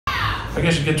I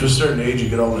guess you get to a certain age, you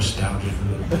get all nostalgic a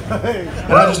little bit.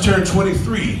 And I just turned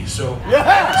 23, so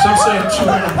some say I'm too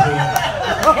old.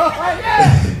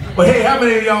 But hey, how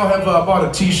many of y'all have bought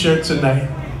a t-shirt tonight?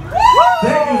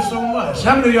 Thank you so much.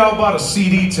 How many of y'all bought a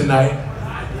CD tonight?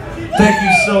 Thank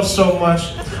you so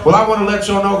much. Well, I want to let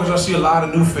y'all know, because I see a lot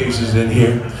of new faces in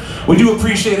here. We do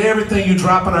appreciate everything you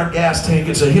drop in our gas tank.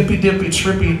 It's a hippy-dippy,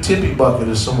 trippy, tippy bucket,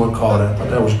 as someone called it. I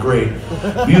thought that was great.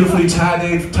 Beautifully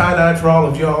tie-dyed for all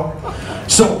of y'all.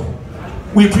 So,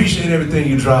 we appreciate everything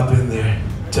you drop in there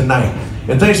tonight.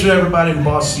 And thanks to everybody who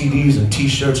bought CDs and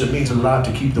t-shirts. It means a lot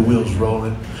to keep the wheels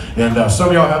rolling. And some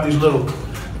of y'all have these little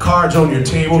cards on your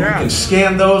table. You can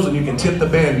scan those and you can tip the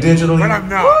band digitally.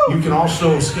 You can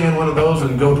also scan one of those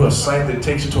and go to a site that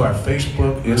takes you to our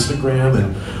Facebook, Instagram,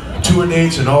 and tour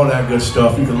dates and all that good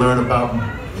stuff. You can learn about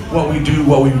what we do,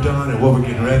 what we've done, and what we're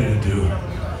getting ready to do.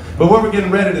 But what we're getting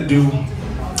ready to do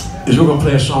is we're going to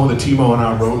play a song that Timo and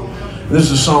I wrote. This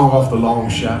is a song off The Long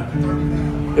Shot.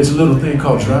 It's a little thing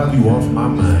called Drive You Off My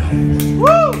Mind.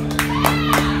 Woo!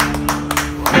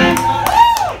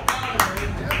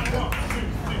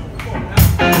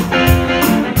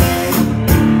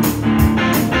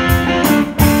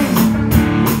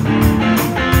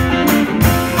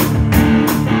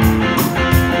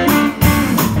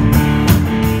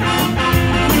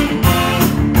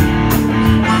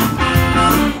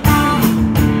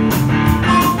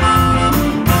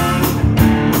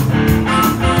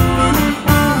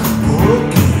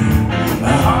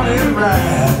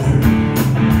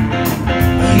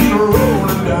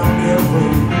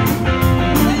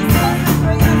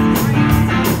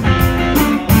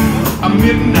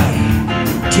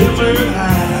 Midnight, tilted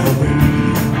highway,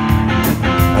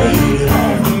 I head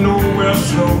off nowhere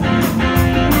slow.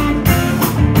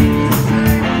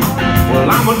 Well,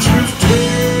 I'm a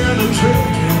drifting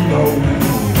low.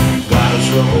 Gotta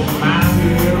show my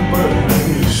head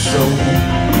burning so.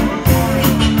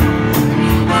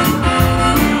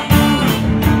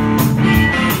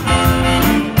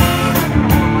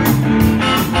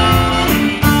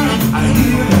 I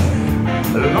hear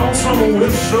that lonesome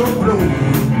whistle blow.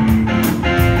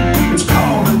 It's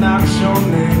calling out your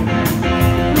name.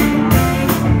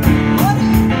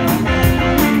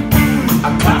 I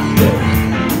got that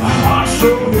heart so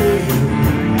heavy,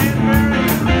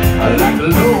 like the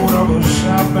load of a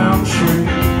southbound train.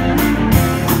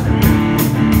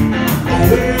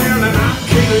 Well, and I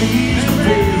can't ease the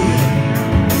pain.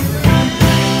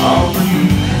 I'll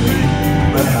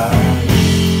leave behind.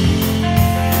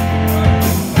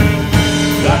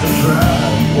 Got to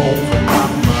drive over my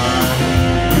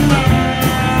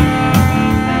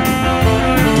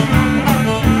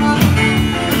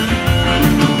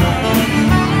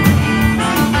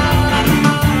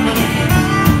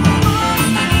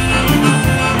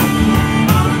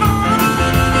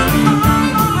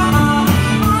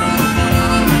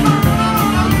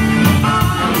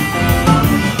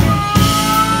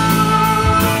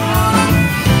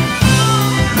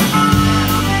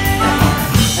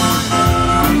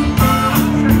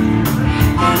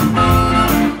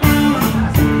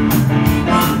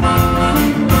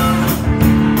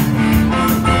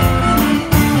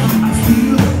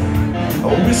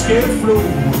whiskey flow,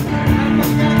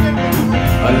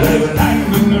 I lay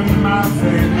lightning in my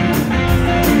face,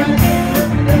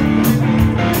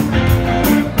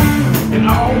 and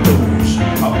all those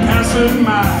are passing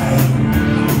by.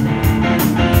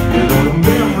 You know the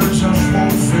memories just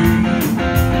won't fade.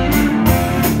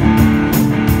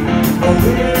 Oh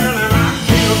well, and I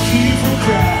can't keep